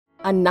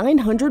A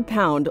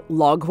 900-pound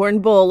longhorn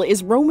bull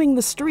is roaming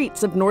the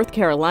streets of North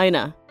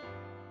Carolina.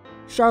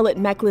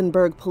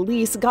 Charlotte-Mecklenburg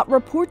police got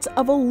reports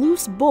of a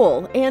loose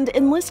bull and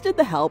enlisted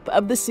the help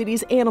of the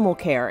city's animal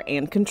care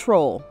and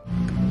control.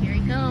 Here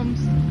he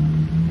comes.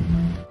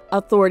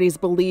 Authorities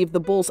believe the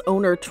bull's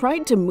owner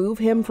tried to move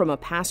him from a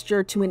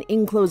pasture to an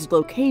enclosed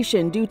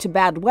location due to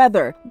bad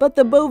weather, but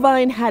the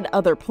bovine had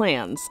other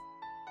plans.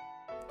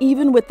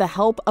 Even with the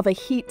help of a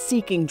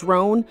heat-seeking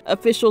drone,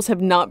 officials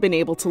have not been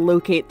able to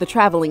locate the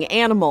traveling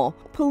animal.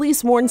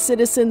 Police warn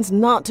citizens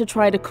not to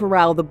try to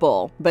corral the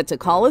bull, but to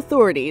call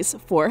authorities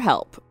for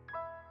help.